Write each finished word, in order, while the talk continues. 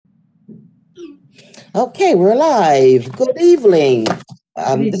Okay, we're live. Good evening.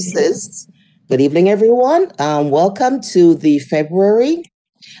 This is good evening, everyone. Welcome to the February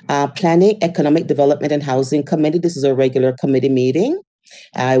Planning, Economic Development, and Housing Committee. This is a regular committee meeting.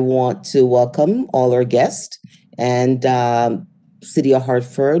 I want to welcome all our guests and City of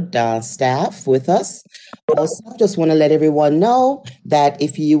Hartford staff with us. Also, just want to let everyone know that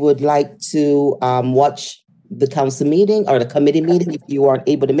if you would like to watch the council meeting or the committee meeting, if you aren't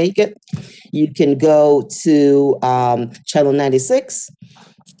able to make it, you can go to channel 96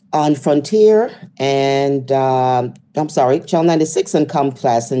 on Frontier and channel 96 on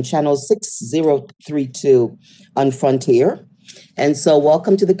Comcast and channel 6032 on Frontier. And so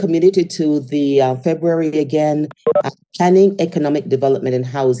welcome to the community to the February again Planning, Economic Development and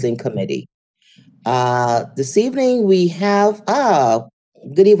Housing Committee. This evening we have,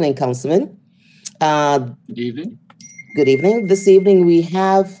 good evening, Councilman. Good evening. Good evening. This evening we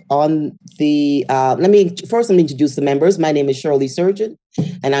have on the, let me introduce the members. My name is Shirley Surgeon,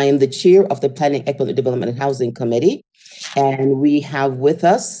 and I am the chair of the Planning, Economic Development and Housing Committee. And we have with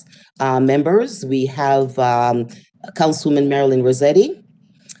us members. We have Councilwoman Marilyn Rossetti.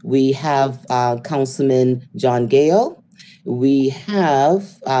 We have Councilman John Gale. We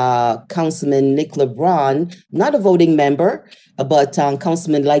have Councilman Nick LeBron, not a voting member, but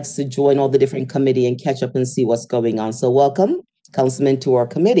Councilman likes to join all the different committee and catch up and see what's going on. So welcome, Councilman, to our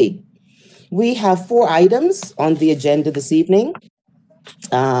committee. We have 4 items on the agenda this evening.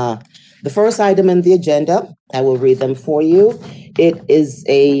 The first item on the agenda, I will read them for you. It is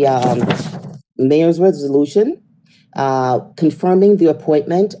a mayor's resolution confirming the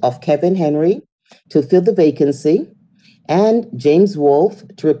appointment of Kevin Henry to fill the vacancy and James Wolfe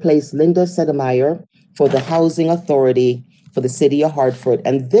to replace Linda Sedemeyer for the Housing Authority for the City of Hartford.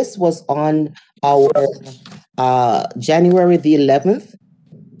 And this was on our January the 11th.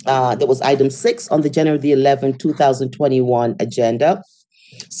 That was item 6 on the January the 11th, 2021 agenda.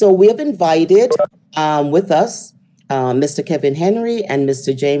 So we have invited with us Mr. Kevin Henry and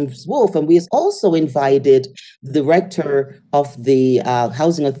Mr. James Wolfe, and we have also invited the director of the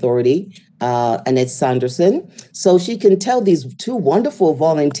Housing Authority, Annette Sanderson, so she can tell these 2 wonderful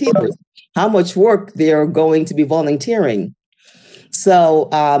volunteers how much work they're going to be volunteering. So,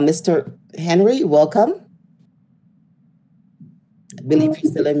 Mr. Henry, welcome. I believe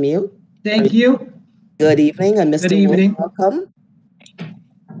you're still in mute. Thank you. Good evening, and Mr. Good evening. Wolfe, welcome.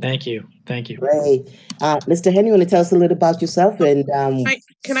 Thank you. Thank you. Great. Mr. Henry, you want to tell us a little about yourself? And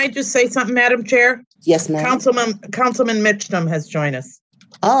can I just say something, Madam Chair? Yes, ma'am. Councilman Mitchum has joined us.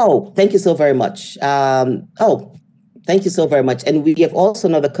 Oh, thank you so very much. Thank you so very much. And we have also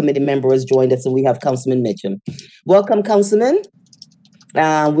another committee member has joined us, and we have Councilman Mitchum. Welcome, Councilman.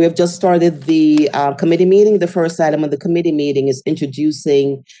 We have just started the committee meeting. The first item of the committee meeting is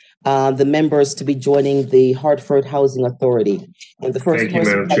introducing the members to be joining the Hartford Housing Authority. And the first Thank you,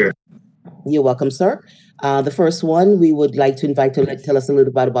 Madam Chair. You're welcome, sir. The first one we would like to invite to tell us a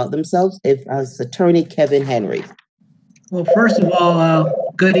little bit about themselves as Attorney Kevin Henry. Well, first of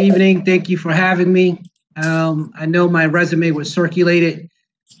all, good evening. Thank you for having me. I know my resume was circulated,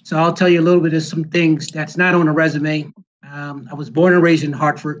 so I'll tell you a little bit of some things that's not on a resume. I was born and raised in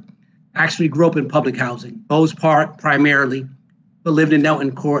Hartford. Actually grew up in public housing, Bowes Park primarily, but lived in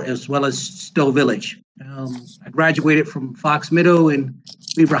Nelton Court as well as Stowe Village. I graduated from Fox Middle and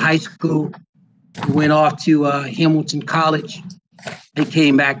Weaver High School. Went off to Hamilton College. I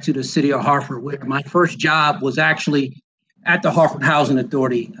came back to the City of Hartford, where my first job was actually at the Hartford Housing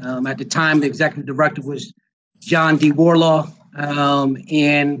Authority. At the time, the executive director was John D. Warlaw,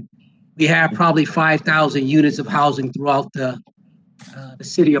 and we had probably 5,000 units of housing throughout the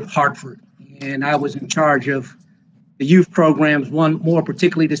City of Hartford. And I was in charge of the youth programs, one more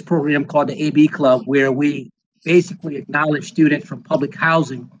particularly this program called the AB Club, where we basically acknowledged students from public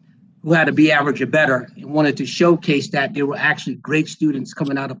housing who had to be average or better and wanted to showcase that there were actually great students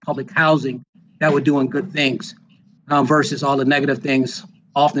coming out of public housing that were doing good things versus all the negative things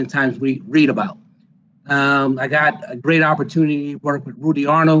oftentimes we read about. I got a great opportunity to work with Rudy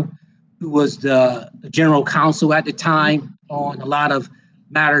Arnold, who was the general counsel at the time on a lot of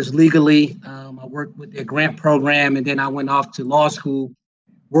matters legally. I worked with their grant program, and then I went off to law school,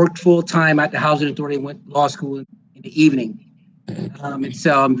 worked full-time at the Housing Authority, went to law school in the evening. And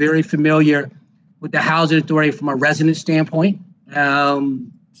so I'm very familiar with the Housing Authority from a resident standpoint.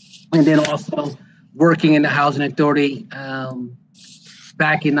 And then also working in the Housing Authority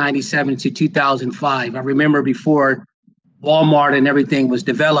back in 97 to 2005. I remember before Walmart and everything was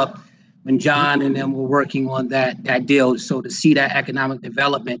developed, when John and them were working on that deal. So to see that economic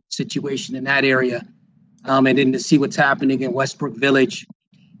development situation in that area, and then to see what's happening in Westbrook Village,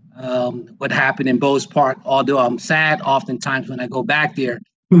 what happened in Bowes Park, although I'm sad oftentimes when I go back there,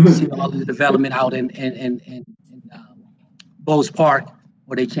 see all of the development out in Bowes Park,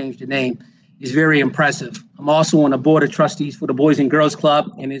 where they changed the name, is very impressive. I'm also on the board of trustees for the Boys and Girls Club,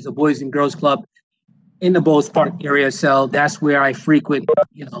 and there's a Boys and Girls Club in the Bowes Park area, so that's where I frequent,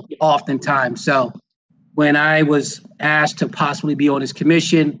 oftentimes. So when I was asked to possibly be on this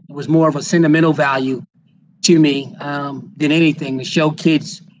commission, it was more of a sentimental value to me than anything, to show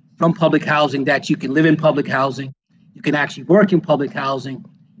kids from public housing that you can live in public housing, you can actually work in public housing,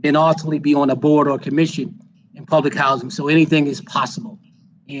 and ultimately be on a board or commission in public housing. So anything is possible.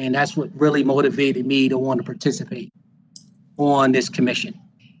 And that's what really motivated me to want to participate on this commission.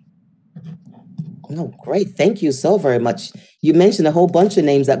 Oh, great. Thank you so very much. You mentioned a whole bunch of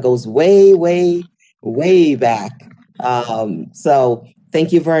names that goes way, way, way back. So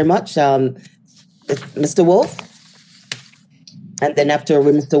thank you very much. Mr. Wolf? And then after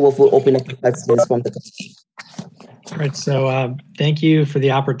Mr. Wolf, we'll open up the questions from the committee. All right, so thank you for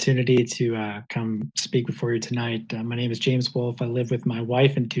the opportunity to come speak before you tonight. My name is James Wolf. I live with my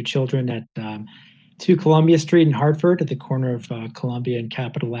wife and 2 children at 2 Columbia Street in Hartford at the corner of Columbia and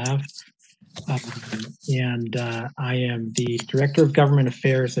Capitol Ave. I am the Director of Government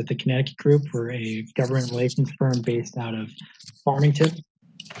Affairs at the Connecticut Group. We're a government relations firm based out of Farmington.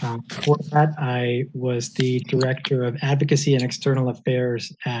 Before that, I was the Director of Advocacy and External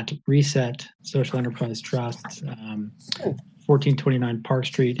Affairs at Reset Social Enterprise Trust, 1429 Park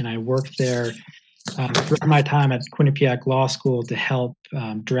Street, and I worked there throughout my time at Quinnipiac Law School to help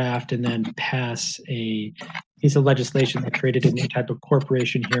draft and then pass a piece of legislation that created a new type of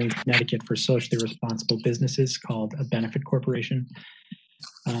corporation here in Connecticut for socially responsible businesses called a benefit corporation.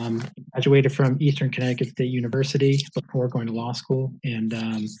 Graduated from Eastern Connecticut State University before going to law school, and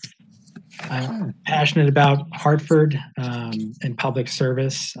I'm passionate about Hartford and public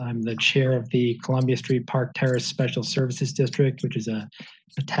service. I'm the chair of the Columbia Street Park Terrace Special Services District, which is a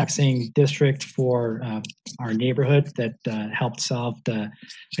taxing district for our neighborhood that helped solve a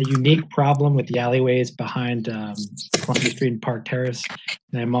unique problem with the alleyways behind Columbia Street and Park Terrace.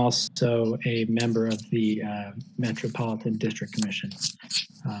 And I'm also a member of the Metropolitan District Commission.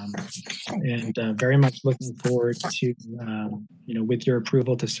 And very much looking forward to, with your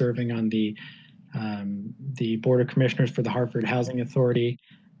approval, to serving on the Board of Commissioners for the Hartford Housing Authority.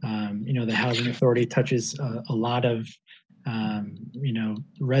 The Housing Authority touches a lot of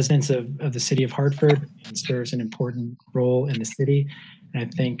residents of the city of Hartford and serves an important role in the city. And I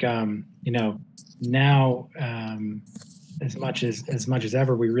think, now as much as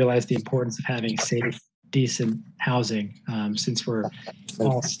ever, we realize the importance of having safe, decent housing since we're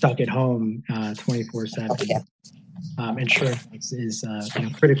all stuck at home 24/7. Insurance is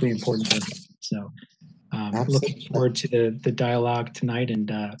critically important to us. So looking forward to the dialogue tonight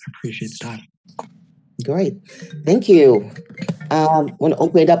and appreciate the time. Great. Thank you. Want to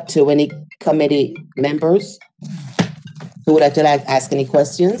open it up to any committee members who would like to ask any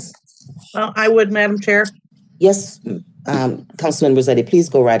questions? Well, I would, Madam Chair. Yes, Councilman Rossetti, please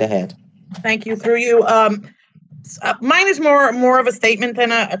go right ahead. Thank you. Through you. Mine is more of a statement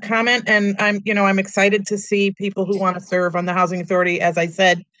than a comment, and I'm excited to see people who want to serve on the Housing Authority. As I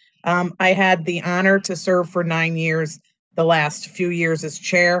said, I had the honor to serve for 9 years, the last few years as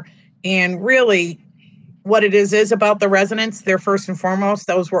chair, and really what it is about the residents. They're first and foremost.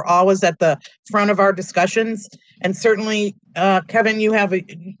 Those were always at the front of our discussions. And certainly, Kevin, you have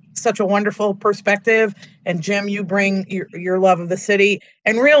such a wonderful perspective. And Jim, you bring your love of the city.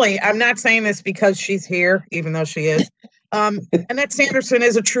 And really, I'm not saying this because she's here, even though she is. Annette Sanderson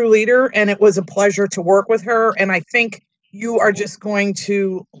is a true leader, and it was a pleasure to work with her. And I think you are just going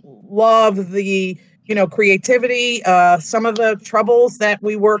to love the, creativity, some of the troubles that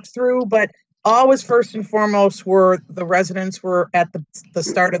we worked through, but always first and foremost were the residents were at the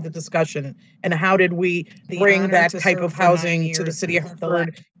start of the discussion, and how did we bring that type of housing to the city of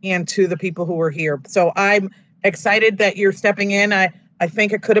Hartford and to the people who were here. So I'm excited that you're stepping in. I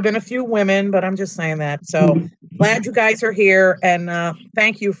think it could have been a few women, but I'm just saying that. So glad you guys are here, and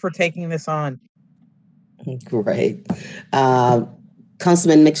thank you for taking this on. Great.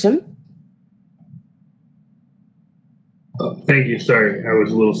 Councilman Mitchum? Thank you. Sorry, I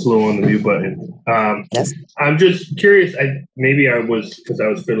was a little slow on the mute button. Yes. I'm just curious. Maybe I was because I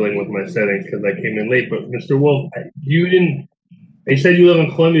was fiddling with my settings because I came in late. But Mr. Wolf, you said you live in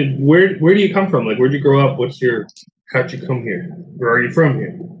Columbia. Where do you come from? Like, where'd you grow up? How'd you come here? Where are you from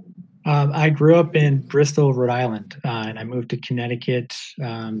here? I grew up in Bristol, Rhode Island, and I moved to Connecticut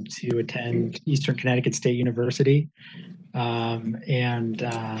to attend Eastern Connecticut State University.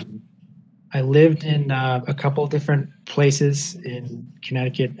 I lived in a couple of different places in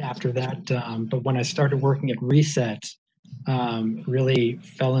Connecticut after that. But when I started working at Reset, really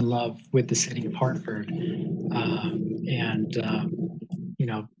fell in love with the city of Hartford, and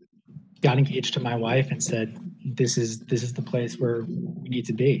got engaged to my wife and said, "This is the place where we need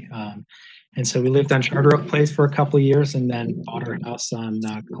to be." And so we lived on Charter Oak Place for a couple of years, and then bought our house on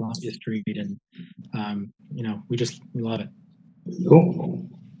Columbia Street, and we love it. Cool.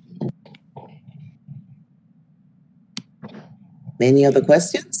 Any other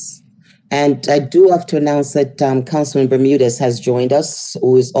questions? And I do have to announce that Councilman Bermudez has joined us,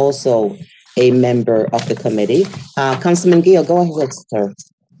 who is also a member of the committee. Councilman Gill, go ahead, sir.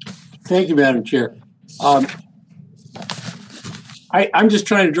 Thank you, Madam Chair. I'm just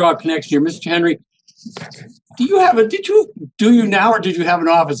trying to draw a connection here. Mr. Henry, do you now, or did you have an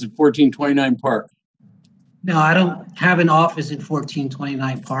office at 1429 Park? No, I don't have an office at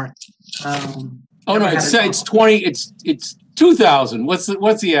 1429 Park. Oh no, it's 2000. What's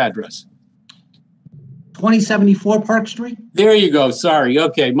the address? 2074 Park Street. There you go. Sorry.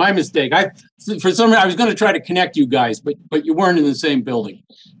 Okay, my mistake. For some reason I was going to try to connect you guys, but you weren't in the same building.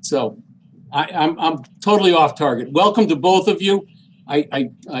 So I'm totally off target. Welcome to both of you.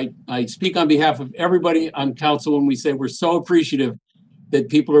 I speak on behalf of everybody on council when we say we're so appreciative that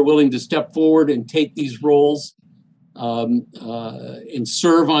people are willing to step forward and take these roles and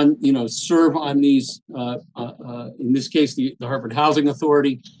serve on these, in this case, the Hartford Housing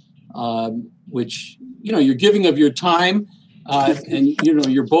Authority, which, you're giving of your time, and,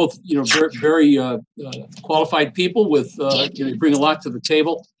 you're both, very qualified people with, you bring a lot to the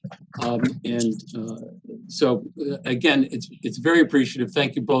table. So again, it's very appreciative.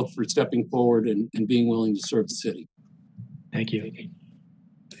 Thank you both for stepping forward and being willing to serve the city. Thank you.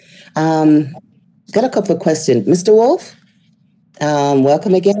 Got a couple of questions. Mr. Wolf,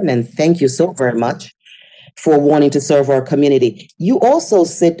 welcome again, and thank you so very much for wanting to serve our community. You also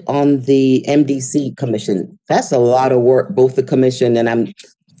sit on the MDC Commission. That's a lot of work, both the commission and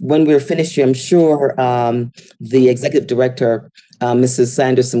when we're finished here, I'm sure the executive director, Mrs.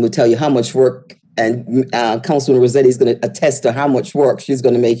 Sanderson, will tell you how much work, and Councilman Rossetti is going to attest to how much work she's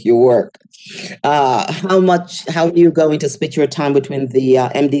going to make you work. How are you going to split your time between the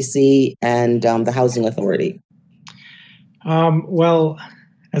MDC and the Housing Authority? Well,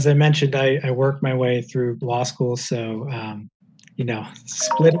 as I mentioned, I worked my way through law school, so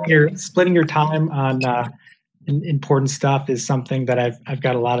splitting your time on important stuff is something that I've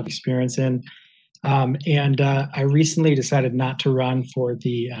got a lot of experience in. And I recently decided not to run for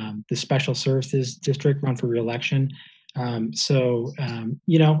the Special Services District, run for re-election.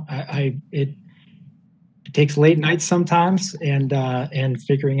 It takes late nights sometimes, and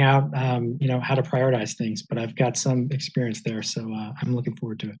figuring out how to prioritize things. But I've got some experience there, so I'm looking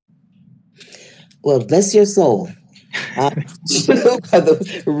forward to it. Well, bless your soul.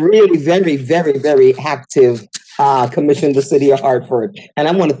 Really very, very, very active commission in the city of Hartford. And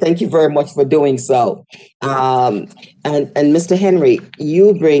I want to thank you very much for doing so. And Mr. Henry,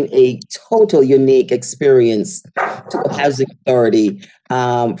 you bring a total unique experience to the Housing Authority,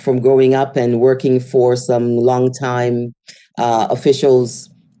 from growing up and working for some longtime officials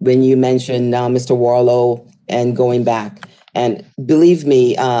when you mentioned Mr. Warlow and going back. And believe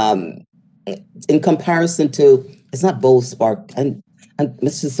me, in comparison to, it's not Bold Spark, and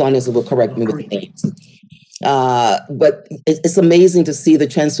Mr. Saunders will correct me with the names. But it's amazing to see the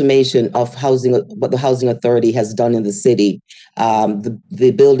transformation of housing, what the Housing Authority has done in the city.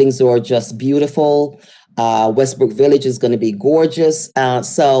 The buildings are just beautiful. Westbrook Village is going to be gorgeous.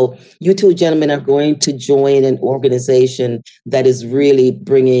 So you two gentlemen are going to join an organization that is really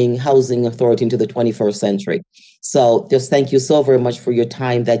bringing Housing Authority into the 21st century. So just thank you so very much for your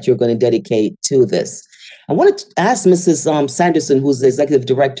time that you're going to dedicate to this. I wanted to ask Mrs. Sanderson, who's the executive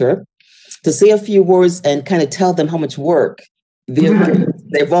director, to say a few words and kind of tell them how much work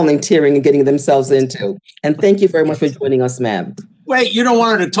they're volunteering and getting themselves into. And thank you very much for joining us, ma'am. Wait, you don't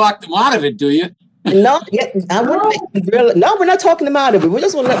want her to talk them out of it, do you? No, no, we're not talking them out of it. We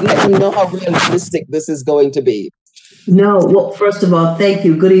just want to let them know how realistic this is going to be. No, well, first of all, thank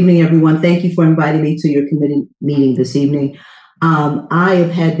you. Good evening, everyone. Thank you for inviting me to your committee meeting this evening. I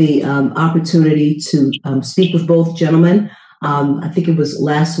have had the opportunity to speak with both gentlemen. I think it was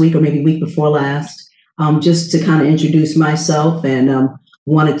last week or maybe week before last, just to kind of introduce myself, and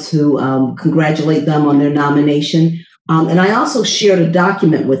wanted to congratulate them on their nomination. And I also shared a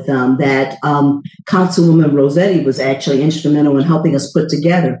document with them that Councilwoman Rossetti was actually instrumental in helping us put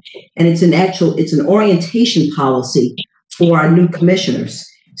together. And it's an orientation policy for our new commissioners.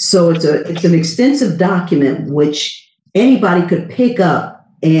 So it's an extensive document which anybody could pick up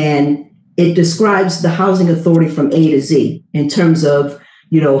and it describes the housing authority from A to Z in terms of,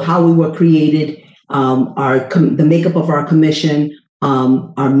 how we were created, the makeup of our commission,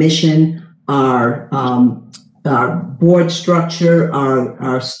 our mission, our board structure,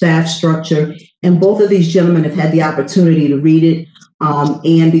 our staff structure. And both of these gentlemen have had the opportunity to read it.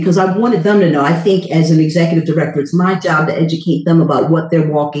 And because I wanted them to know, I think as an executive director, it's my job to educate them about what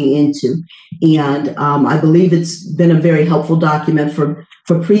they're walking into. And I believe it's been a very helpful document for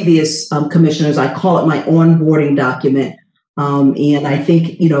previous commissioners. I call it my onboarding document. And I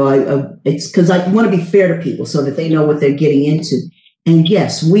think, it's because I want to be fair to people so that they know what they're getting into. And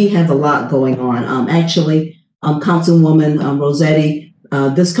yes, we have a lot going on. Actually, Councilwoman Rossetti,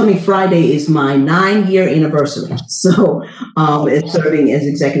 this coming Friday is my 9-year anniversary. So it's serving as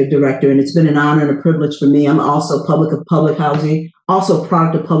executive director, and it's been an honor and a privilege for me. I'm also public housing, also a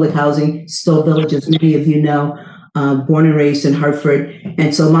product of public housing, Stowe Village, as many of you know, born and raised in Hartford.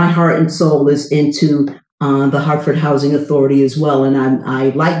 And so my heart and soul is into the Hartford Housing Authority as well. And I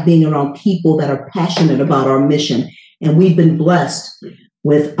like being around people that are passionate about our mission. And we've been blessed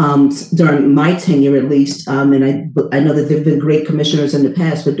with, during my tenure at least, and I know that there have been great commissioners in the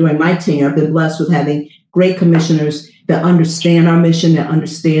past, but during my tenure, I've been blessed with having great commissioners that understand our mission, that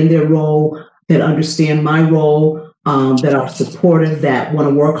understand their role, that understand my role, that are supportive, that want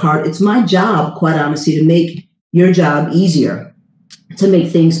to work hard. It's my job, quite honestly, to make your job easier, to make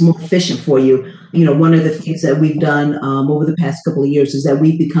things more efficient for you. One of the things that we've done over the past couple of years is that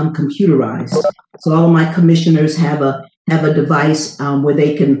we've become computerized. So all of my commissioners have a device where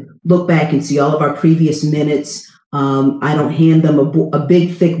they can look back and see all of our previous minutes. I don't hand them a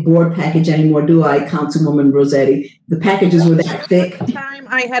big, thick board package anymore, do I, Councilwoman Rossetti? The packages were that thick. One time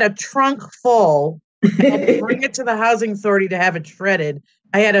I had a trunk full. I had to bring it to the Housing Authority to have it shredded.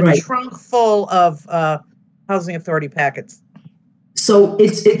 I had a trunk full of Housing Authority packets. So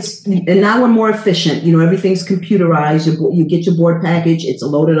and now we're more efficient. Everything's computerized. You get your board package. It's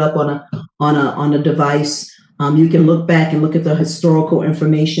loaded up on a device. You can look back and look at the historical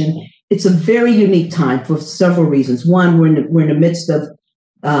information. It's a very unique time for several reasons. One, we're in the midst of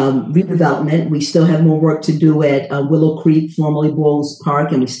redevelopment. We still have more work to do at Willow Creek, formerly Bowles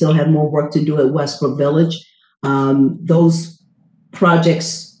Park, and we still have more work to do at Westbrook Village. Those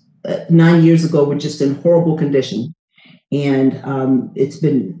projects 9 years ago were just in horrible condition. And it's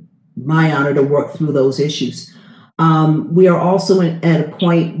been my honor to work through those issues. We are also at a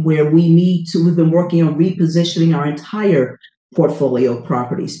point where we've been working on repositioning our entire portfolio of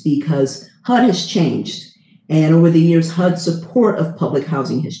properties because HUD has changed. And over the years, HUD's support of public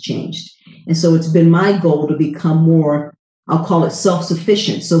housing has changed. And so it's been my goal to become more, I'll call it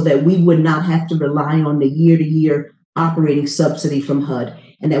self-sufficient, so that we would not have to rely on the year-to-year operating subsidy from HUD,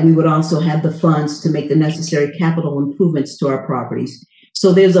 and that we would also have the funds to make the necessary capital improvements to our properties.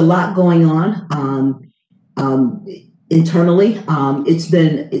 So there's a lot going on internally. It's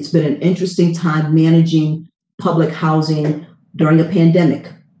been an interesting time managing public housing during a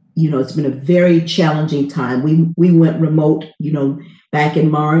pandemic. It's been a very challenging time. We went remote, back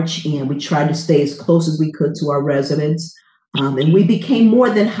in March, and we tried to stay as close as we could to our residents. And we became more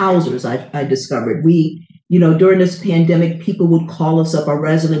than housers, I discovered. During this pandemic, people would call us up, our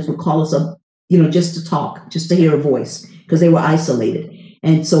residents would call us up, just to talk, just to hear a voice, because they were isolated.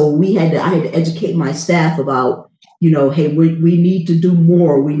 And so I had to educate my staff about, hey, we need to do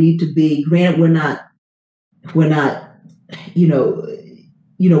more. We need to be, granted, we're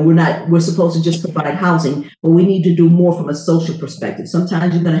supposed to just provide housing, but we need to do more from a social perspective.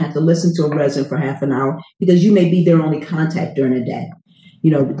 Sometimes you're going to have to listen to a resident for half an hour because you may be their only contact during the day,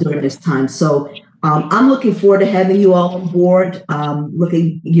 during this time. So I'm looking forward to having you all on board. I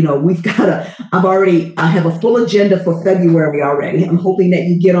have a full agenda for February already. I'm hoping that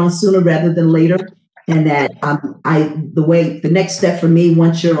you get on sooner rather than later. And that the next step for me,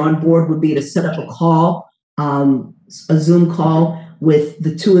 once you're on board, would be to set up a call, a Zoom call with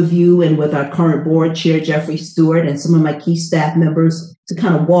the two of you and with our current board chair, Jeffrey Stewart, and some of my key staff members to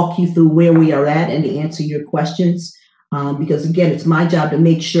kind of walk you through where we are at and to answer your questions. Because again, it's my job to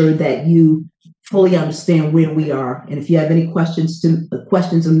make sure that you fully understand where we are. And if you have any questions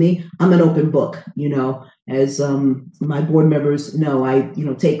of me, I'm an open book, as my board members know, I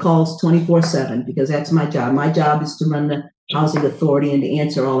take calls 24/7 because that's my job. My job is to run the Housing Authority and to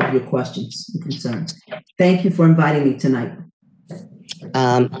answer all of your questions and concerns. Thank you for inviting me tonight.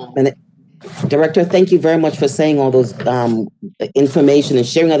 And Director, thank you very much for saying all those information and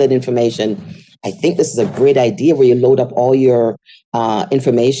sharing all that information. I think this is a great idea where you load up all your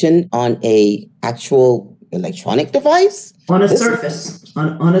information on a actual electronic device. On a surface.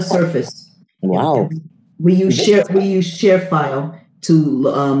 On a surface. Wow. We use ShareFile,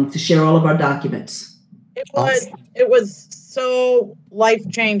 to share all of our documents. It was so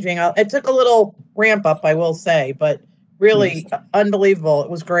life-changing. It took a little ramp up, I will say, but really unbelievable. It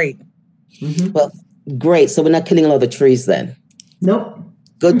was great. Mm-hmm. Well, great. So we're not killing all the trees then. Nope.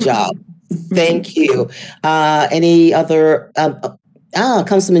 Good job. Thank you. Any other?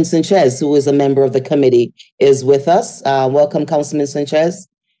 Councilman Sanchez, who is a member of the committee, is with us. Welcome, Councilman Sanchez.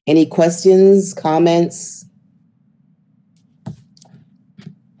 Any questions, comments?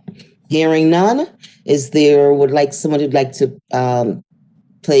 Hearing none. Someone who'd like to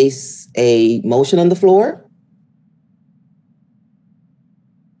place a motion on the floor?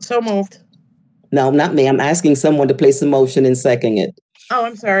 So moved. No, not me. I'm asking someone to place a motion and second it. Oh,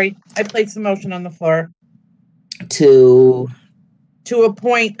 I'm sorry. I placed the motion on the floor. To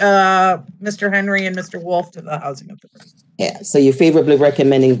appoint Mr. Henry and Mr. Wolf to the Housing Authority. Yeah, so you're favorably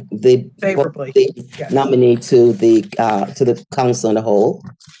recommending the yes. nominee to the council on the whole.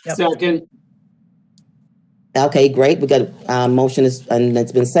 Yep. Second. Okay, great. We got a motion and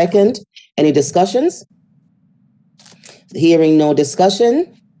it's been second. Any discussions? Hearing no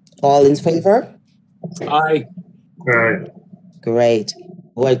discussion. All in favor? Aye. Aye. Great.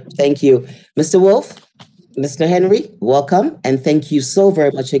 Well, thank you, Mr. Wolf. Mr. Henry, welcome, and thank you so very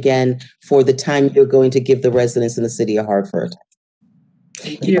much again for the time you're going to give the residents in the city of Hartford.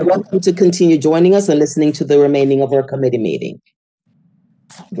 You're welcome to continue joining us and listening to the remaining of our committee meeting.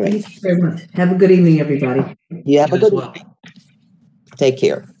 Great. Thank you very much. Have a good evening, everybody. You have a good evening. Take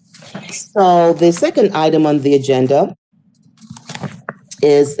care. So the second item on the agenda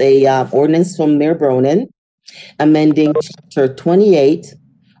is a ordinance from Mayor Bronin amending Chapter 28,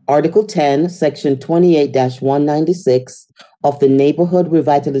 Article 10, Section 28-196 of the Neighborhood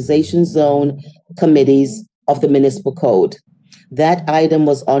Revitalization Zone Committees of the Municipal Code. That item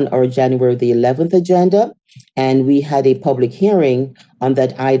was on our January the 11th agenda, and we had a public hearing on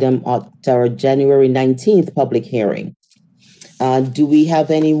that item at our January 19th public hearing. Do we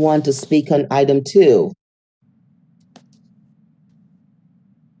have anyone to speak on item 2?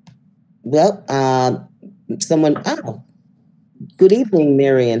 Well, good evening,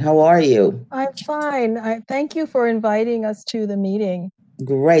 Marion. How are you? I'm fine. Thank you for inviting us to the meeting.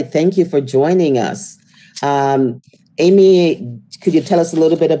 Great. Thank you for joining us. Amy, could you tell us a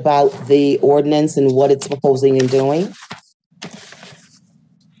little bit about the ordinance and what it's proposing and doing?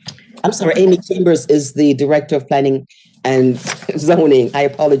 I'm sorry, Amy Chambers is the Director of Planning and Zoning. I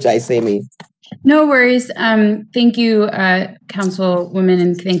apologize, Amy. No worries. Thank you, Councilwoman,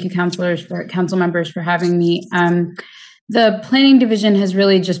 and thank you, council members for having me. The Planning Division has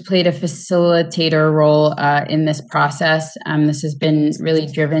really just played a facilitator role in this process. This has been really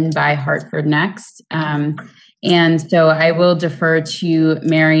driven by Hartford Next. And so I will defer to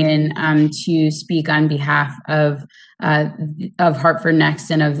Marion to speak on behalf of Hartford Next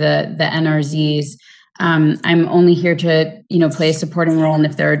and of the NRZs. I'm only here to, play a supporting role, and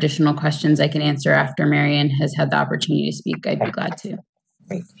if there are additional questions I can answer after Marion has had the opportunity to speak, I'd be glad to.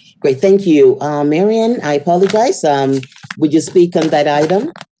 Great, thank you. Marion, I apologize. Would you speak on that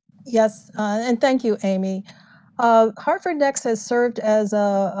item? Yes, and thank you, Amy. Hartford Next has served as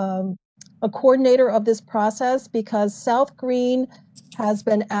a coordinator of this process because South Green has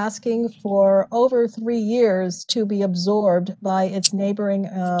been asking for over 3 years to be absorbed by its neighboring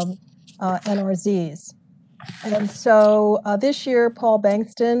NRZs. And so this year, Paul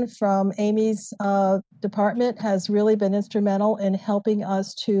Bankston from Amy's department has really been instrumental in helping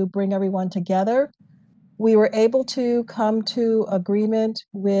us to bring everyone together. We were able to come to agreement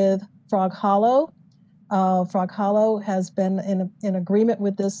with Frog Hollow. Frog Hollow has been in agreement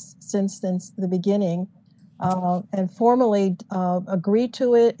with this since the beginning and formally agreed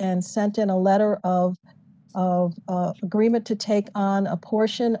to it and sent in a letter of agreement to take on a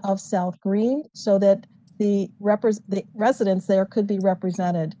portion of South Green so that the residents there could be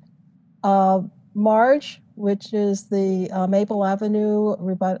represented. Marge, which is the Maple Avenue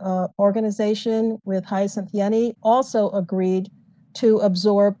organization with Hyacinth Yenny, also agreed to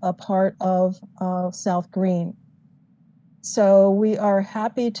absorb a part of South Green. So we are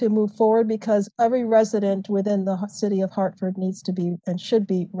happy to move forward because every resident within the city of Hartford needs to be and should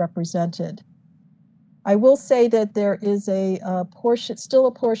be represented. I will say that there is still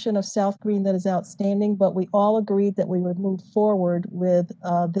a portion of South Green that is outstanding, but we all agreed that we would move forward with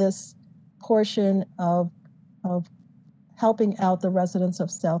this portion of helping out the residents of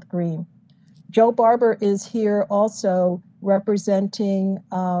South Green. Joe Barber is here also representing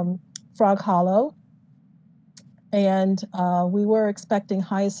Frog Hollow. And we were expecting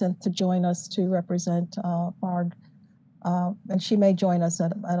Hyacinth to join us to represent Marg, and she may join us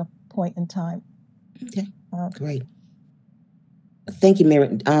at a point in time. Okay, great. Thank you, Mary.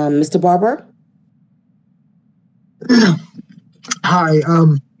 Mr. Barber? Hi,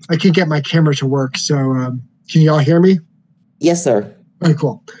 I can't get my camera to work, so can you all hear me? Yes, sir. Very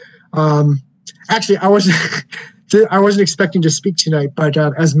cool. Actually, I wasn't expecting to speak tonight, but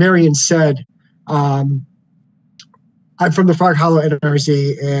as Marion said, I'm from the Frog Hollow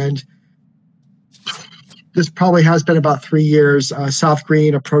NRZ, and this probably has been about 3 years. South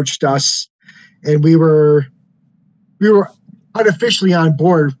Green approached us, and we were unofficially on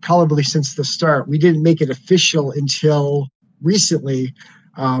board probably since the start. We didn't make it official until recently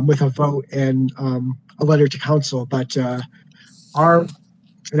with a vote and a letter to council. But and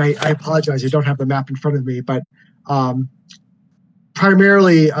I apologize, I don't have the map in front of me, but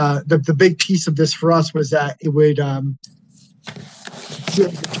primarily the big piece of this for us was that it would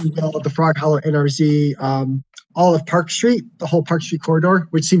the Frog Hollow NRZ, all of Park Street, the whole Park Street corridor,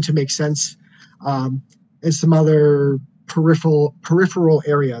 which seemed to make sense, and some other peripheral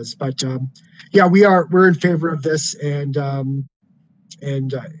areas. But yeah, we're in favor of this, and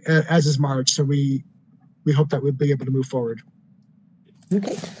as is Marge. So we hope that we'll be able to move forward.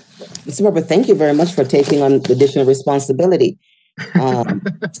 Okay, Mr. Barber, thank you very much for taking on additional responsibility. One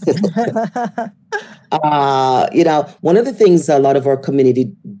of the things a lot of our community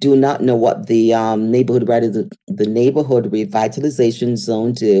do not know what the neighborhood revitalization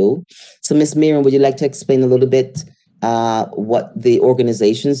zone do. So, Ms. Miriam, would you like to explain a little bit what the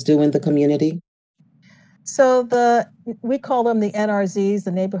organizations do in the community? So we call them the NRZs,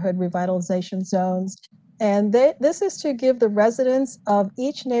 the neighborhood revitalization zones, and this is to give the residents of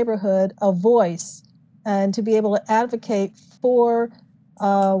each neighborhood a voice and to be able to advocate for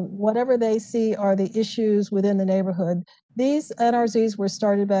whatever they see are the issues within the neighborhood. These NRZs were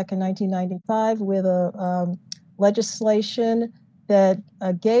started back in 1995 with a legislation that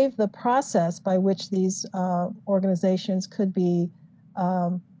gave the process by which these organizations could be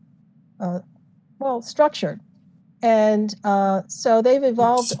structured. And so they've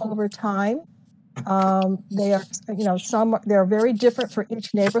evolved over time. They are, they're very different for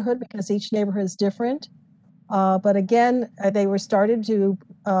each neighborhood because each neighborhood is different. But again, they were started to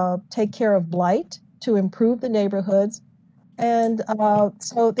take care of blight, to improve the neighborhoods. And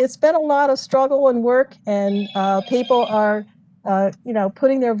so it's been a lot of struggle and work, and people are,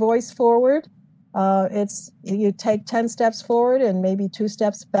 putting their voice forward. You take 10 steps forward and maybe 2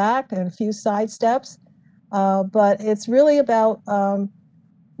 steps back and a few side steps. But it's really about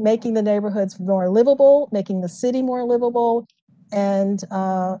making the neighborhoods more livable, making the city more livable, and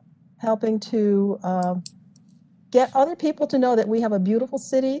helping to get other people to know that we have a beautiful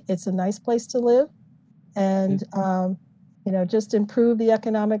city. It's a nice place to live, and just improve the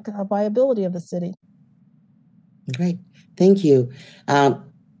economic viability of the city. Great, thank you. I'm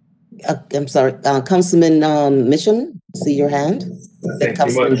sorry, Councilman Mitchum, see your hand. Thank you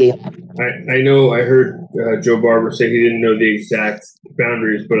much. I know I heard Joe Barber say he didn't know the exact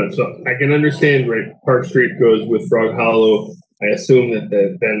boundaries, but so I can understand, right? Park Street goes with Frog Hollow. I assume that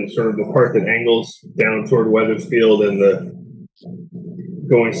then sort of the part that angles down toward Weathersfield and the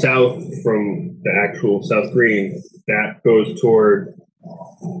going south from the actual South Green, that goes toward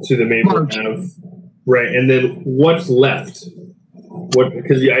to the Maple Ave, right? And then what's left?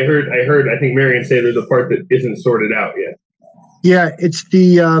 Because I heard I think Marion say there's a part that isn't sorted out yet. Yeah, it's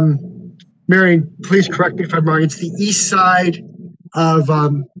the Marion, please correct me if I'm wrong. It's the east side of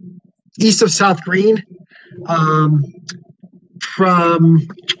east of South Green, from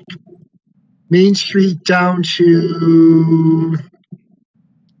Main Street down to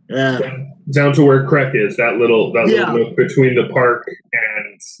down to where Creek is. That little nook between the park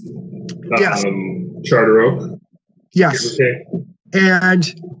and Charter Oak. Yes. Okay.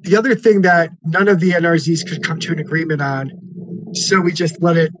 And the other thing that none of the NRZs could come to an agreement on, so we just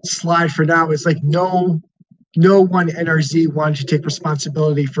let it slide for now, is like no one NRZ wanted to take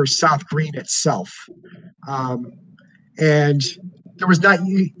responsibility for South Green itself. And there was not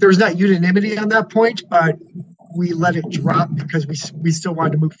unanimity on that point, but we let it drop because we still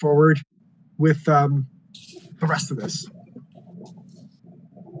wanted to move forward with the rest of this.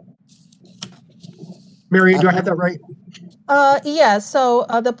 Marion, do I have that right? Yeah, so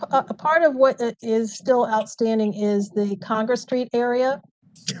the part of what is still outstanding is the Congress Street area.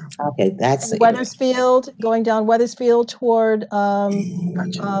 Okay, that's Weathersfield, going down Weathersfield toward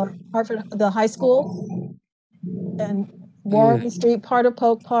Hartford, the high school, and Warren Street, part of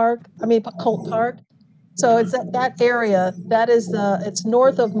Colt Park. So it's that area. That is it's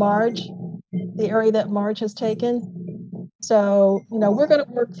north of Marge, the area that Marge has taken. So, we're going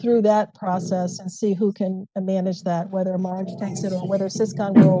to work through that process and see who can manage that, whether Marge takes it or whether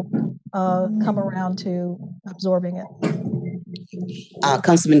Syscon will come around to absorbing it.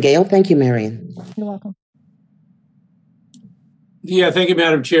 Councilman Gale. Thank you, Marion. You're welcome. Yeah, thank you,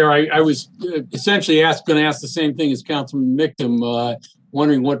 Madam Chair. I was essentially going to ask the same thing as Councilman Mictum,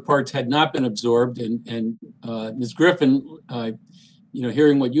 wondering what parts had not been absorbed. And Ms. Griffin,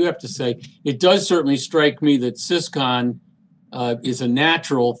 hearing what you have to say, it does certainly strike me that Syscon is a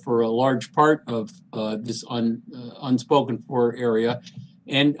natural for a large part of this unspoken for area.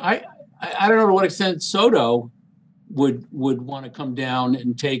 And I don't know to what extent Soto would want to come down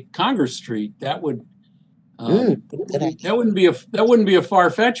and take Congress Street. That would that wouldn't be a far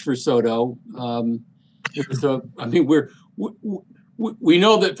fetch for Soto. We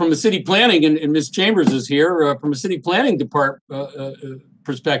know that from a city planning, and Ms. Chambers is here, from a city planning department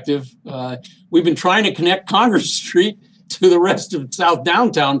perspective, we've been trying to connect Congress Street to the rest of South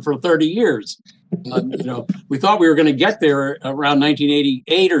Downtown for 30 years. We thought we were going to get there around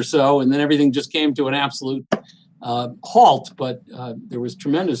 1988 or so, and then everything just came to an absolute halt. But there was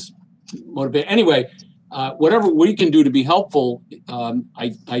tremendous motivation. Anyway, whatever we can do to be helpful,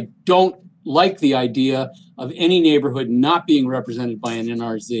 I don't like the idea of any neighborhood not being represented by an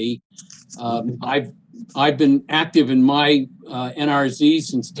NRZ. I've been active in my NRZ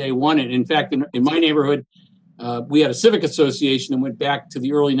since day one, and in fact, in my neighborhood, we had a civic association and went back to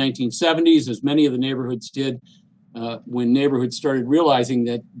the early 1970s, as many of the neighborhoods did, when neighborhoods started realizing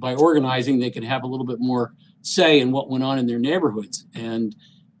that by organizing, they could have a little bit more say in what went on in their neighborhoods. And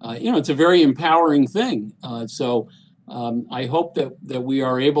it's a very empowering thing. So I hope that we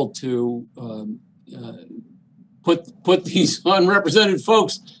are able to put these unrepresented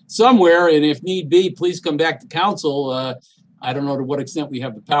folks somewhere, and if need be, please come back to council. I don't know to what extent we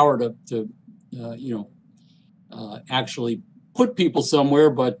have the power to actually put people somewhere,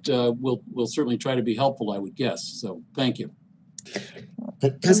 but we'll certainly try to be helpful, I would guess. So thank you.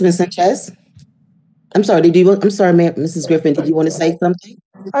 Councilman Sanchez. I'm sorry, Mrs. Griffin, did you want to say something?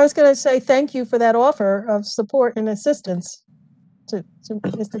 I was going to say thank you for that offer of support and assistance to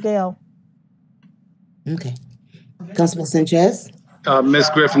Mr. Gale. Okay. Councilman Sanchez? Ms.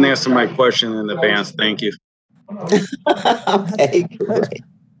 Griffin answered my question in advance. Thank you. Okay, great.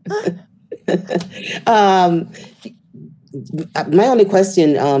 My only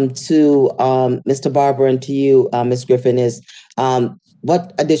question to Mr. Barber and to you, Ms. Griffin, is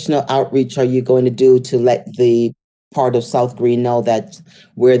what additional outreach are you going to do to let the part of South Green know that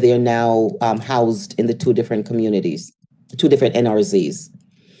where they're now housed in the two different communities, two different NRZs?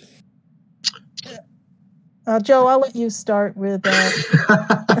 Joe, I'll let you start with,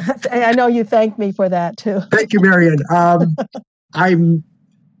 I know you thanked me for that too. Thank you, Marion. I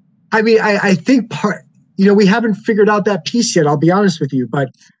think we haven't figured out that piece yet, I'll be honest with you, but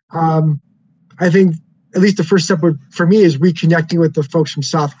I think at least the first step for me is reconnecting with the folks from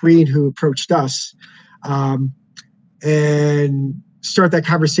South Green who approached us and start that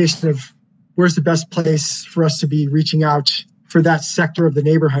conversation of where's the best place for us to be reaching out for that sector of the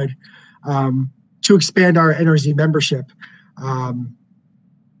neighborhood to expand our NRZ membership.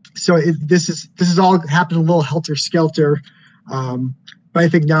 So this is all happened a little helter-skelter, but I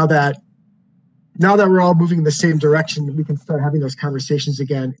think now that we're all moving in the same direction, we can start having those conversations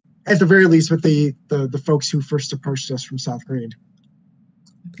again, at the very least with the folks who first approached us from South Green.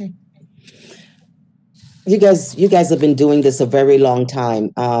 Okay. You guys have been doing this a very long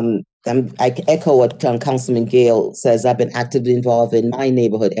time. I echo what Councilman Gale says. I've been actively involved in my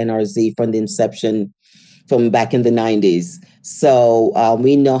neighborhood NRZ from the inception, from back in the 90s. So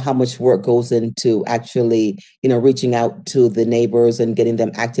we know how much work goes into actually, reaching out to the neighbors and getting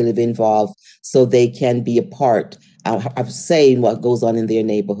them actively involved so they can be a part of saying what goes on in their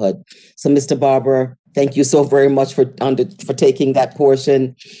neighborhood. So, Mr. Barber, thank you so very much for taking that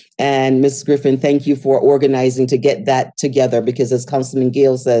portion. And Ms. Griffin, thank you for organizing to get that together, because as Councilman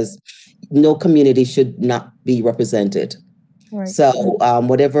Gale says, no community should not be represented. Right. So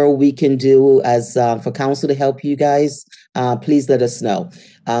whatever we can do as for council to help you guys, please let us know.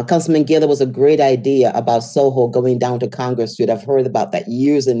 Councilman Gale, there was a great idea about Soho going down to Congress Street. I've heard about that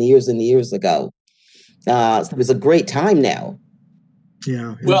years and years and years ago. So it was a great time now.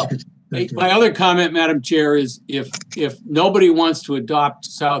 Yeah. Well, my other comment, Madam Chair, is if nobody wants to adopt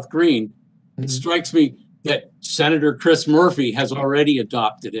South Green, it strikes me that Senator Chris Murphy has already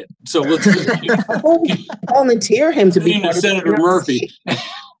adopted it. So let's volunteer him to be Senator Murphy.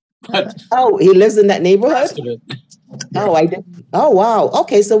 But he lives in that neighborhood. Oh, I did. Oh, wow.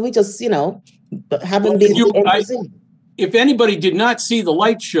 Okay, so we just haven't been. If anybody did not see the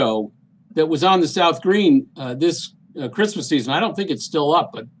light show that was on the South Green this Christmas season, I don't think it's still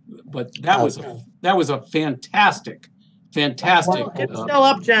up, but that was a fantastic. Well, it's still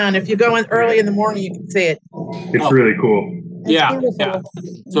up, John. If you go in early in the morning, you can see it. It's really cool. Yeah.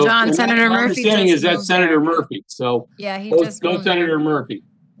 So John, Senator my Murphy understanding just is that moved Senator there. Murphy. So Yeah, he go, just go moved Senator there Murphy.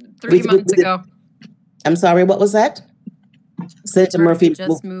 3 months ago. I'm sorry, what was that? Senator Murphy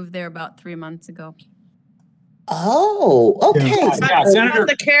just moved there about 3 months ago. Oh, okay. Yeah, Senator.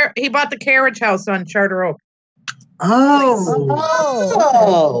 He bought the carriage house on Charter Oak. Oh,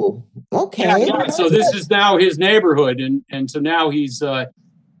 okay. Yeah, so this is now his neighborhood, and so now he's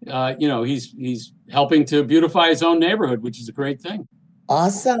he's helping to beautify his own neighborhood, which is a great thing.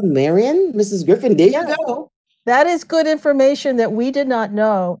 Awesome, Marion, Mrs. Griffin, there you go. That is good information that we did not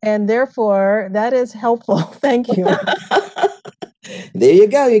know, and therefore that is helpful. Thank you. There you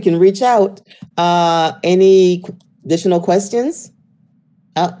go. You can reach out. Any additional questions?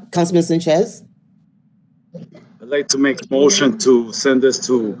 Councilman Sanchez? I'd like to make a motion to send this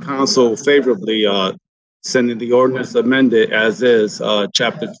to council favorably, sending the ordinance amended as is,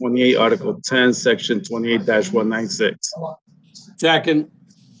 chapter 28, article 10, section 28-196. Second.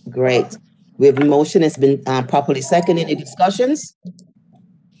 Great. We have a motion. It's been properly seconded. Any discussions?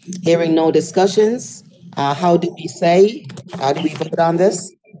 Hearing no discussions. How do we say? How do we vote on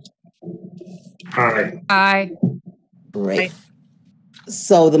this? Aye. Aye. Great.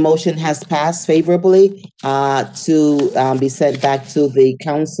 So the motion has passed favorably to be sent back to the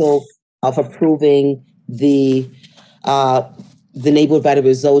council of approving the neighborhood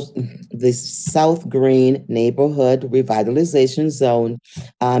the South Green Neighborhood Revitalization Zone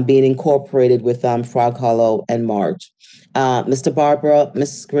being incorporated with Frog Hollow and March. Mr. Barbara,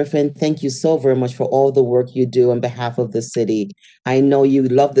 Ms. Griffin, thank you so very much for all the work you do on behalf of the city. I know you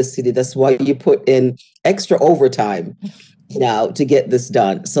love the city. That's why you put in extra overtime now to get this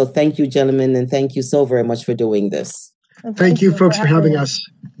done. So thank you, gentlemen, and thank you so very much for doing this. Thank you, folks, for having us.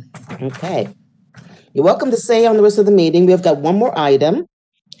 Okay. You're welcome to stay on the rest of the meeting. We've got one more item.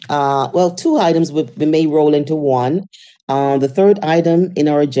 Well, two items we may roll into one. The third item in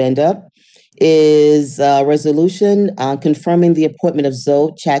our agenda is a resolution confirming the appointment of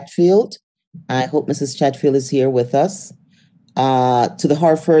Zoe Chatfield. I hope Mrs. Chatfield is here with us, to the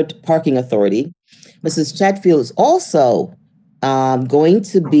Hartford Parking Authority. Mrs. Chatfield is also going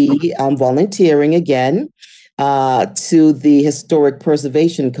to be volunteering again to the Historic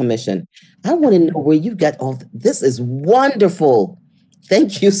Preservation Commission. I want to know where you got all this. Is wonderful.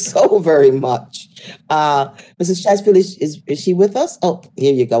 Thank you so very much. Mrs. Chatfield, is she with us? Oh,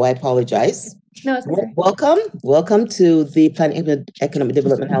 here you go. I apologize. No, it's okay. Welcome to the Planning and Economic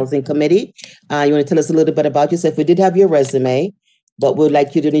Development Housing Committee. You want to tell us a little bit about yourself? We did have your resume, but we'd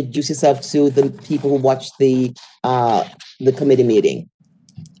like you to introduce yourself to the people who watched the committee meeting.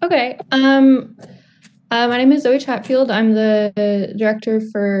 Okay. My name is Zoe Chatfield. I'm the director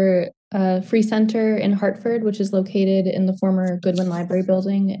for Free Center in Hartford, which is located in the former Goodwin Library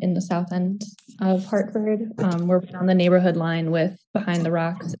building in the south end of Hartford. We're on the neighborhood line with Behind the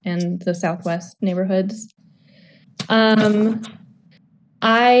Rocks and the southwest neighborhoods. That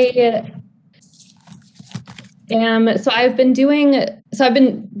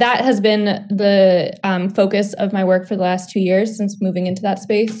has been the focus of my work for the last 2 years since moving into that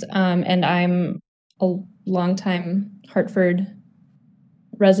space. And I'm a longtime Hartford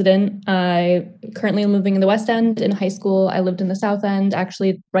resident. I currently am living in the West End. In high school, I lived in the South End,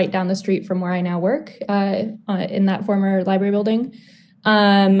 actually right down the street from where I now work, in that former library building.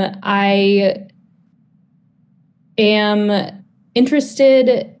 I am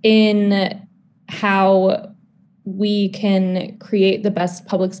interested in how we can create the best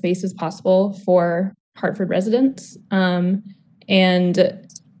public spaces possible for Hartford residents. And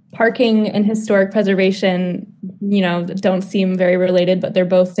parking and historic preservation, don't seem very related, but they're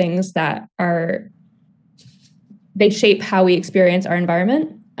both things that they shape how we experience our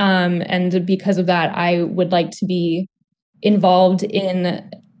environment. And because of that, I would like to be involved in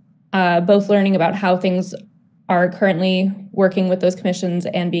both learning about how things are currently working with those commissions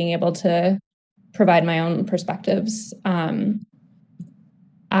and being able to provide my own perspectives.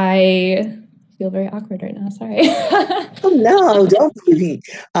 I feel very awkward right now. Sorry. Oh, no, don't be.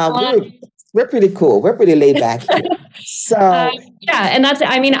 We're pretty cool. We're pretty laid back here. So and that's,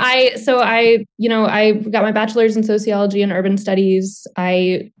 I got my bachelor's in sociology and urban studies.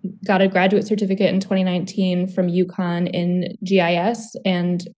 I got a graduate certificate in 2019 from UConn in GIS,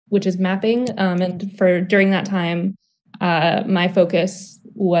 which is mapping. And during that time, my focus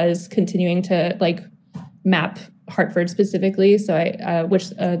was continuing to map Hartford specifically. So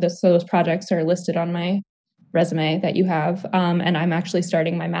those projects are listed on my resume that you have. And I'm actually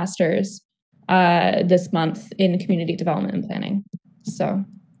starting my master's this month in community development and planning. So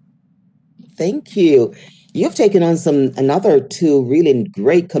thank you. You've taken on another two really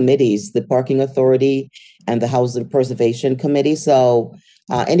great committees, the Parking Authority and the Housing Preservation Committee. So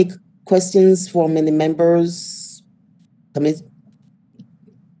any questions from any members?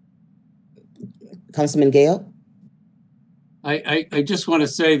 Councilman Gale? I just want to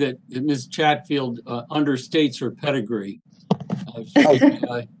say that Ms. Chatfield understates her pedigree.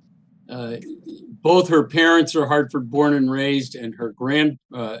 Both her parents are Hartford born and raised, and her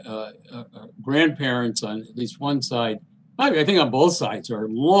grandparents on at least one side, I think on both sides, are a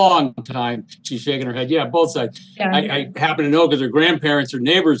long time. She's shaking her head. Yeah, both sides. Yeah. I happen to know because her grandparents are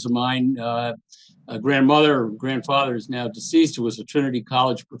neighbors of mine. A grandmother or grandfather is now deceased, who was a Trinity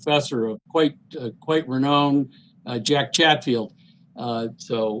College professor of quite renowned, Jack Chatfield.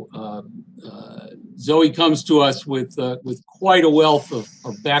 Zoe comes to us with quite a wealth of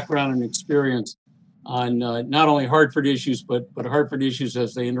background and experience on not only Hartford issues, but Hartford issues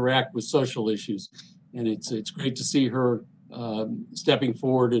as they interact with social issues. And it's great to see her stepping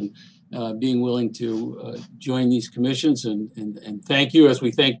forward and being willing to join these commissions. And thank you, as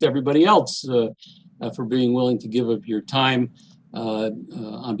we thanked everybody else, for being willing to give up your time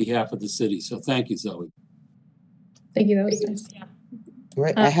on behalf of the city. So thank you, Zoe. Thank you. That was nice. Yeah.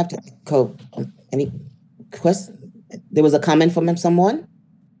 Right. I have to go. Any questions? There was a comment from someone?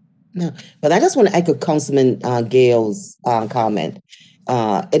 No. But I just want to echo Councilman Gale's comment.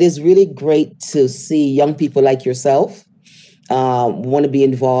 It is really great to see young people like yourself want to be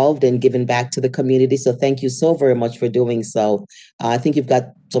involved and giving back to the community. So thank you so very much for doing so. I think you've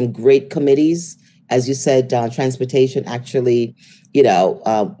got some great committees. As you said, transportation, actually,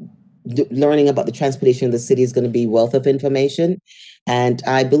 learning about the transportation of the city is going to be wealth of information. And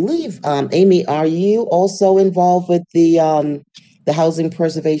I believe, Amy, are you also involved with the Housing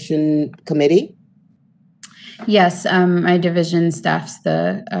Preservation Committee? Yes, my division staffs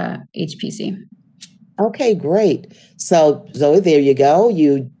the HPC. Okay, great. So Zoe, there you go.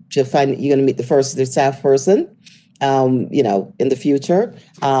 You're going to meet the staff person, in the future.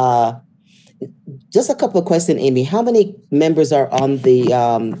 Just a couple of questions, Amy. How many members are on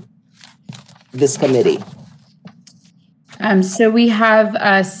this committee? So we have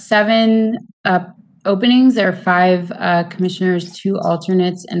 7 openings. There are 5 commissioners, 2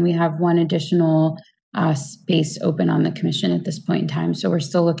 alternates, and we have 1 additional space open on the commission at this point in time. So we're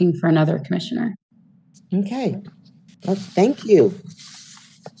still looking for another commissioner. Okay. Well, thank you.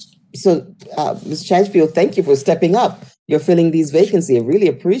 So, Ms. Chatfield, thank you for stepping up. You're filling these vacancies. I really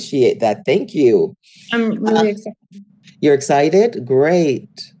appreciate that. Thank you. I'm really excited. You're excited? Great.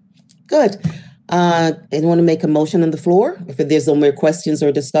 Good. Anyone to make a motion on the floor? If there's no more questions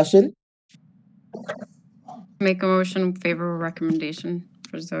or discussion? Make a motion in favor of recommendation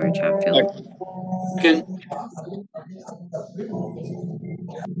for Zoe Chatfield.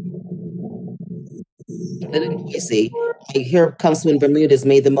 You see, I hear Councilman Bermudez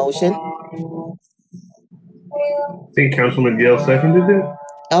made the motion. I think Councilman Gale seconded it.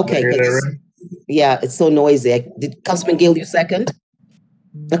 Okay. Right? Yeah, it's so noisy. Did Councilman Gale, you second?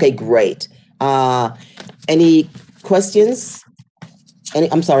 Okay, great. Any questions?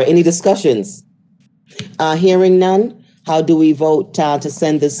 Any discussions? Hearing none, how do we vote to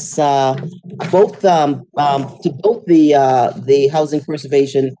send this both to both the Housing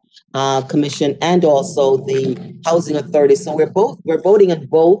Preservation Commission and also the Housing Authority? So we're voting on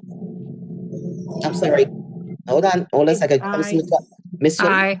both. I'm sorry. Hold on a second.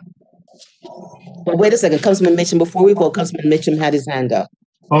 Aye. But wait a second, Councilman Mitchum. Before we vote, Councilman Mitchum had his hand up.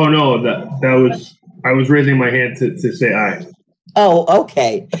 Oh no, that was I was raising my hand to say aye. Oh,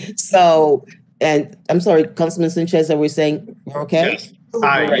 okay. So, and I'm sorry, Councilman Sanchez, are we saying we're okay? Yes.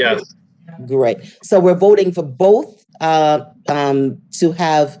 Aye, yes. Great. So we're voting for both to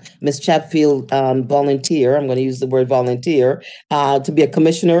have Ms. Chatfield volunteer. I'm going to use the word volunteer to be a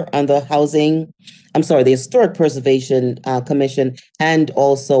commissioner on the the Historic Preservation Commission and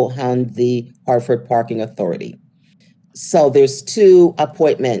also on the Hartford Parking Authority. So there's 2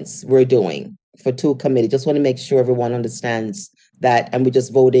 appointments we're doing for 2 committees. Just want to make sure everyone understands that, and we're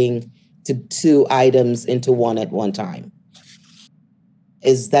just voting to 2 items into one at one time.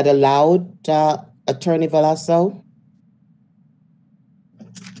 Is that allowed, Attorney Velasco?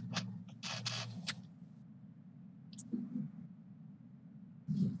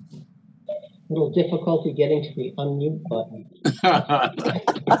 Little difficulty getting to the unmute button.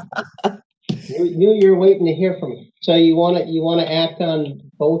 Knew you were waiting to hear from me. So you want to act on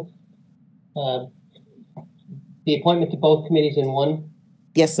both the appointment to both committees in one?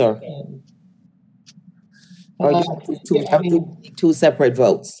 Yes, sir. Or two separate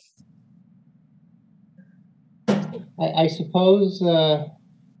votes. I suppose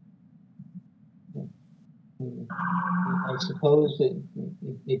I suppose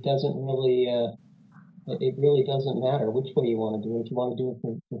it doesn't really, it really doesn't matter which way you want to do it. If you want to do it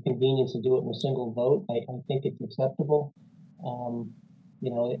for convenience and do it in a single vote, I think it's acceptable.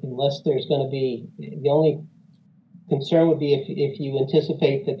 Unless there's going to be, the only concern would be if you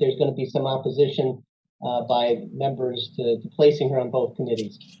anticipate that there's going to be some opposition by members to placing her on both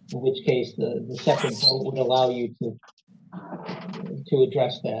committees, in which case the separate vote would allow you to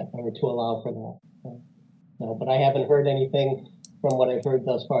address that or to allow for that. No, but I haven't heard anything from what I've heard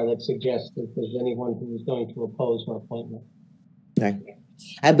thus far that suggests that there's anyone who is going to oppose her appointment. Right.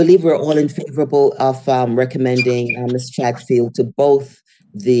 I believe we're all in favorable of recommending Ms. Chatfield to both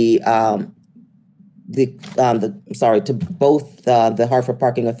the Hartford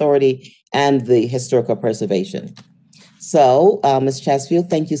Parking Authority and the Historical Preservation. So, Ms. Chatfield,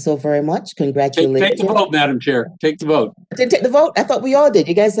 thank you so very much. Congratulations. Take the vote, Madam Chair. Take the vote. Didn't take the vote? I thought we all did.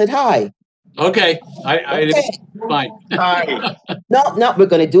 You guys said hi. Okay. I Okay. fine. Aye. No, we're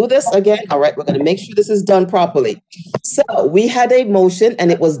going to do this again. All right, we're going to make sure this is done properly. So we had a motion,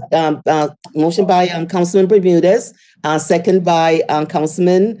 and it was motion by Councilman Bermudez, second by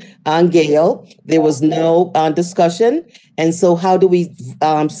Councilman Gale. There was no discussion. And so how do we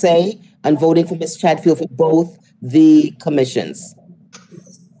say on voting for Ms. Chatfield for both the commissions?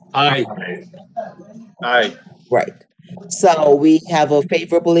 Aye. Aye. Right. So we have a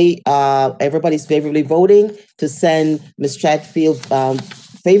favorably, everybody's favorably voting to send Ms. Chatfield,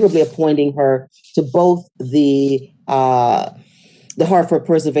 favorably appointing her to both the Hartford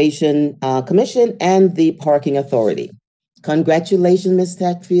Preservation Commission and the Parking Authority. Congratulations, Ms.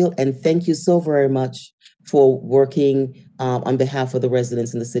 Chatfield, and thank you so very much for working on behalf of the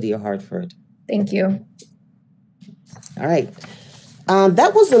residents in the city of Hartford. Thank you. All right.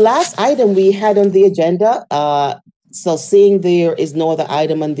 That was the last item we had on the agenda. So seeing there is no other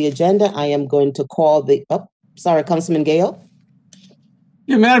item on the agenda, I am going to call the, Councilman Gale.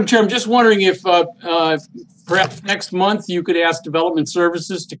 Yeah, Madam Chair, I'm just wondering if perhaps next month you could ask Development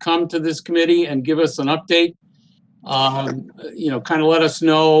Services to come to this committee and give us an update. Kind of let us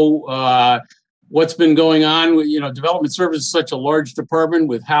know what's been going on. Development Services is such a large department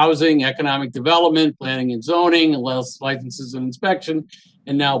with housing, economic development, planning and zoning, licenses and inspection,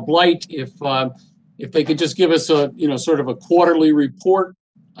 and now blight. If they could just give us a, sort of a quarterly report,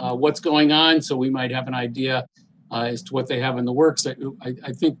 what's going on, so we might have an idea as to what they have in the works.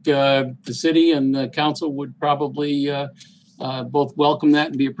 I think the city and the council would probably both welcome that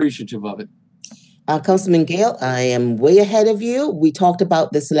and be appreciative of it. Councilman Gale, I am way ahead of you. We talked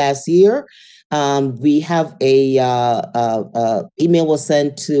about this last year. We have a email was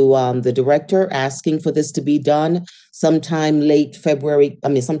sent to the director asking for this to be done sometime late February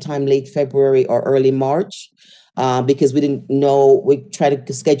or early March, because we didn't know, we tried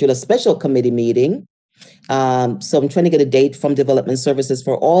to schedule a special committee meeting. So I'm trying to get a date from Development Services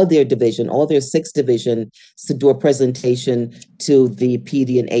for all their 6 divisions to do a presentation to the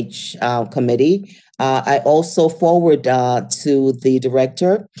PD&H committee. I also forward to the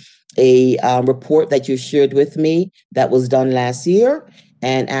director a report that you shared with me that was done last year,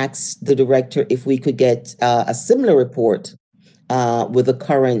 and asked the director if we could get a similar report with the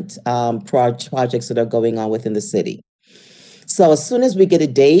current projects that are going on within the city. So as soon as we get a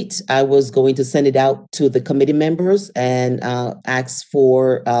date, I was going to send it out to the committee members and ask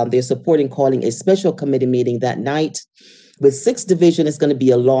for their support in calling a special committee meeting that night. With 6 divisions, it's going to be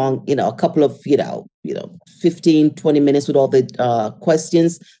a long, a couple of, 15, 20 minutes with all the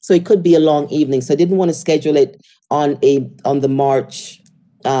questions. So it could be a long evening. So I didn't want to schedule it on the March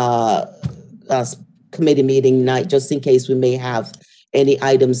committee meeting night, just in case we may have any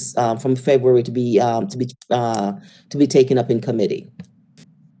items from February to be taken up in committee.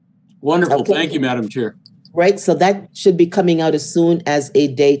 Wonderful. Okay. Thank you, Madam Chair. Right. So that should be coming out as soon as a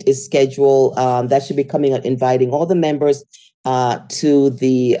date is scheduled. That should be coming out, inviting all the members to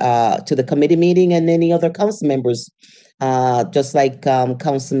the committee meeting, and any other council members, just like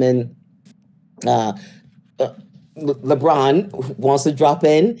Councilman LeBron wants to drop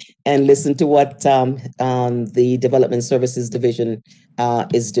in and listen to what the Development Services Division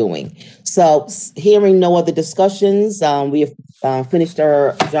is doing. So hearing no other discussions, we have finished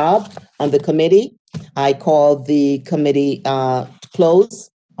our job on the committee. I call the committee close.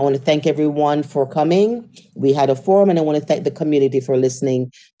 I want to thank everyone for coming. We had a forum, and I want to thank the community for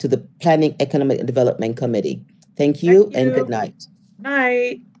listening to the Planning, Economic and Development Committee. Thank you. And good night.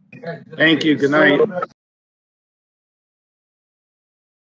 Night. Thank you. Good night.